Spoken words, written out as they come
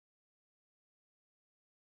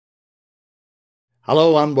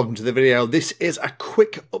Hello and welcome to the video. This is a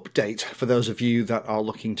quick update for those of you that are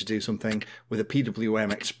looking to do something with a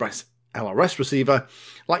PWM ELRS receiver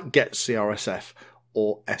like get CRSF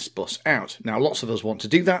or SBUS out. Now lots of us want to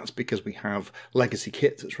do that because we have legacy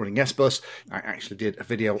kit that's running SBUS. I actually did a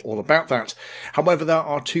video all about that. However, there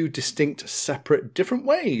are two distinct, separate, different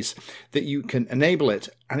ways that you can enable it,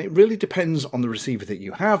 and it really depends on the receiver that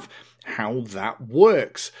you have, how that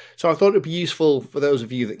works. So I thought it would be useful for those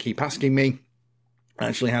of you that keep asking me. I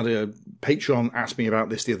actually had a Patreon ask me about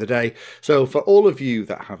this the other day. So for all of you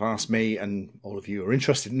that have asked me and all of you who are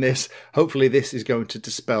interested in this, hopefully this is going to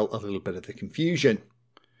dispel a little bit of the confusion.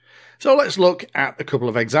 So let's look at a couple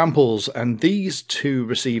of examples, and these two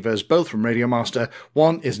receivers, both from Radiomaster,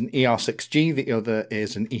 one is an ER6G, the other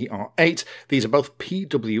is an ER8. These are both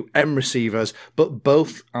PWM receivers, but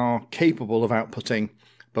both are capable of outputting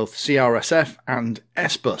both CRSF and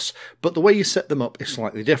SBUS, but the way you set them up is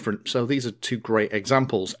slightly different. So these are two great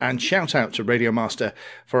examples, and shout out to Radiomaster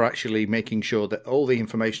for actually making sure that all the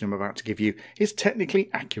information I'm about to give you is technically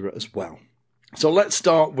accurate as well. So let's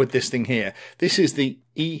start with this thing here. This is the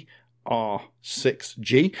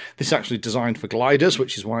ER6G. This is actually designed for gliders,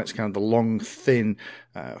 which is why it's kind of the long, thin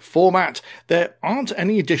format. There aren't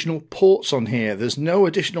any additional ports on here. There's no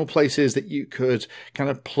additional places that you could kind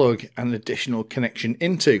of plug an additional connection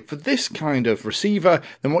into. For this kind of receiver,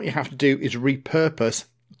 then what you have to do is repurpose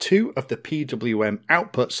two of the PWM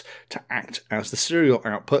outputs to act as the serial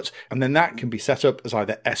output, and then that can be set up as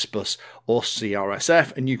either SBUS or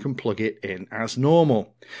CRSF, and you can plug it in as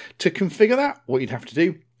normal. To configure that, what you'd have to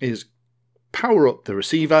do is power up the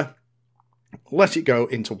receiver, let it go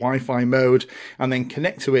into Wi-Fi mode, and then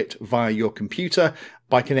connect to it via your computer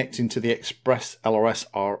by connecting to the Express LRS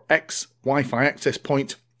RX Wi-Fi access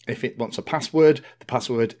point. If it wants a password, the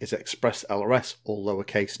password is Express LRS, all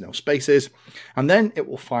lowercase, no spaces, and then it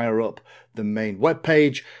will fire up the main web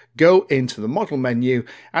page, go into the model menu,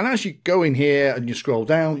 and as you go in here and you scroll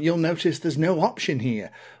down, you'll notice there's no option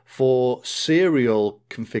here for serial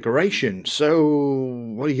configuration. So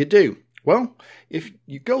what do? Well, if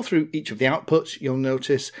you go through each of the outputs, you'll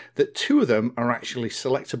notice that two of them are actually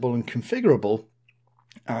selectable and configurable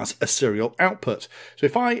as a serial output. So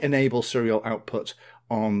if I enable serial output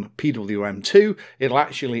on PWM2, it'll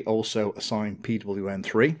actually also assign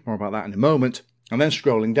PWM3. More about that in a moment. And then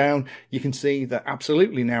scrolling down, you can see that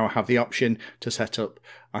absolutely now I have the option to set up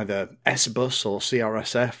either SBUS or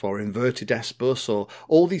CRSF or inverted SBUS or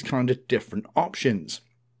all these kind of different options.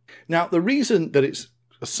 Now, the reason that it's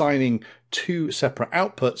assigning two separate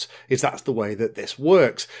outputs is that's the way that this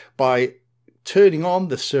works. By turning on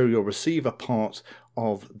the serial receiver part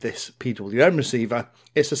of this PWM receiver,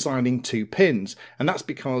 it's assigning two pins, and that's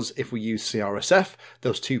because if we use CRSF,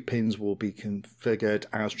 those two pins will be configured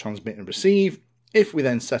as transmit and receive. If we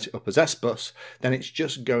then set it up as SBUS, then it's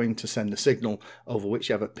just going to send a signal over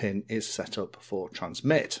whichever pin is set up for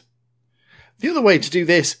transmit. The other way to do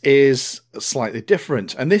this is slightly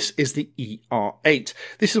different, and this is the ER8.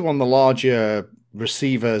 This is one of the larger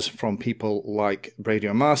receivers from people like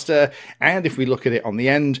Radiomaster, and if we look at it on the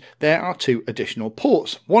end, there are two additional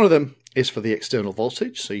ports. One of them is for the external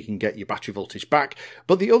voltage, so you can get your battery voltage back,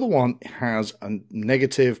 but the other one has a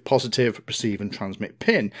negative, positive, receive and transmit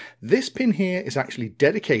pin. This pin here is actually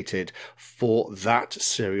dedicated for that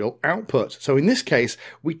serial output. So in this case,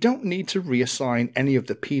 we don't need to reassign any of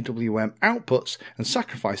the PWM outputs and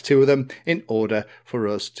sacrifice two of them in order for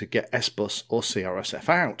us to get SBUS or CRSF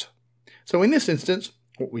out. So in this instance,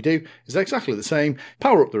 what we do is exactly the same.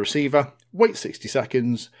 Power up the receiver, wait 60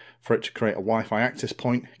 seconds for it to create a Wi-Fi access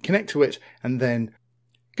point, connect to it, and then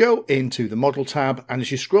go into the model tab. And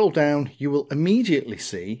as you scroll down, you will immediately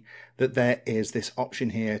see that there is this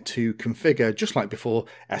option here to configure, just like before,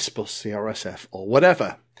 SBUS, CRSF, or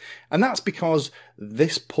whatever. And that's because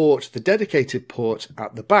this port, the dedicated port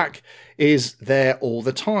at the back, is there all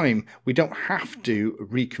the time. We don't have to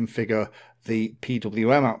reconfigure the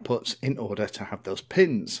PWM outputs in order to have those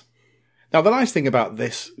pins. Now, the nice thing about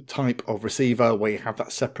this type of receiver where you have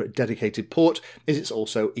that separate dedicated port is it's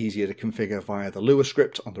also easier to configure via the Lua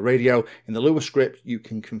script on the radio. In the Lua script, you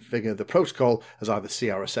can configure the protocol as either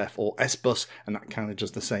CRSF or SBUS, and that kind of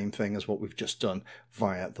does the same thing as what we've just done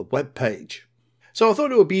via the web page. So I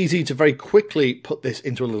thought it would be easy to very quickly put this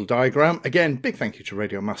into a little diagram. Again, big thank you to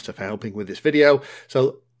Radiomaster for helping with this video.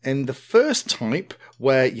 So in the first type,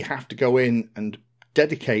 where you have to go in and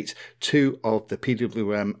dedicate two of the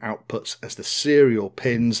PWM outputs as the serial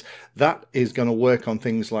pins, that is going to work on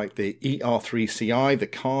things like the ER3CI, the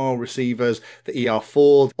car receivers, the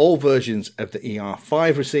ER4, all versions of the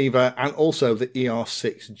ER5 receiver, and also the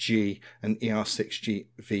ER6G and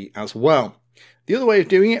ER6GV as well. The other way of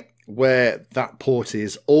doing it where that port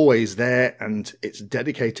is always there and it's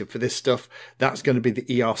dedicated for this stuff, that's going to be the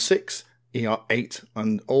ER6, ER8,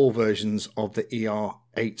 and all versions of the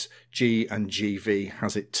ER8G and GV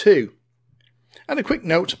has it too. And a quick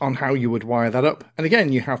note on how you would wire that up. And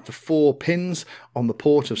again, you have the 4 pins on the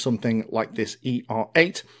port of something like this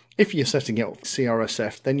ER8. If you're setting it up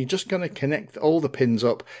CRSF, then you're just going to connect all the pins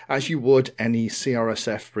up as you would any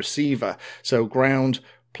CRSF receiver. So ground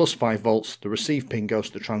plus 5 volts, the receive pin goes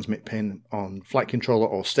to the transmit pin on flight controller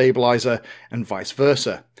or stabilizer, and vice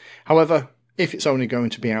versa. However, if it's only going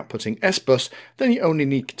to be outputting SBUS, then you only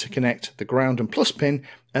need to connect the ground and plus pin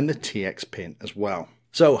and the TX pin as well.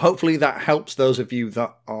 So hopefully that helps those of you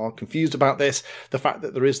that are confused about this. The fact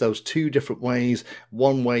that there is those 2 different ways,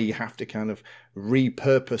 one way you have to kind of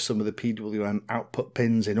repurpose some of the PWM output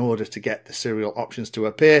pins in order to get the serial options to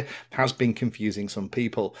appear, has been confusing some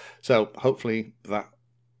people. So hopefully that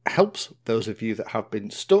helps those of you that have been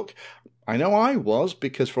stuck. I know I was,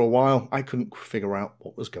 because for a while I couldn't figure out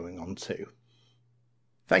what was going on too.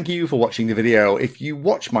 Thank you for watching the video. If you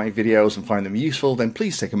watch my videos and find them useful, then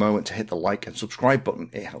please take a moment to hit the like and subscribe button.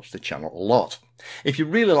 It helps the channel a lot. If you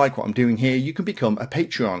really like what I'm doing here, you can become a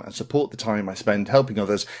Patreon and support the time I spend helping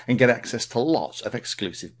others and get access to lots of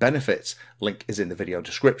exclusive benefits. Link is in the video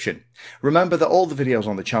description. Remember that all the videos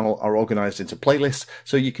on the channel are organized into playlists,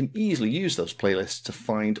 so you can easily use those playlists to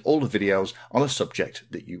find all the videos on a subject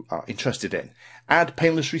that you are interested in. Add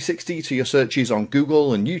Painless 360 to your searches on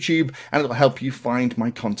Google and YouTube, and it'll help you find my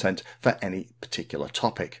content for any particular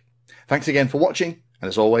topic. Thanks again for watching, and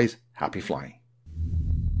as always, happy flying.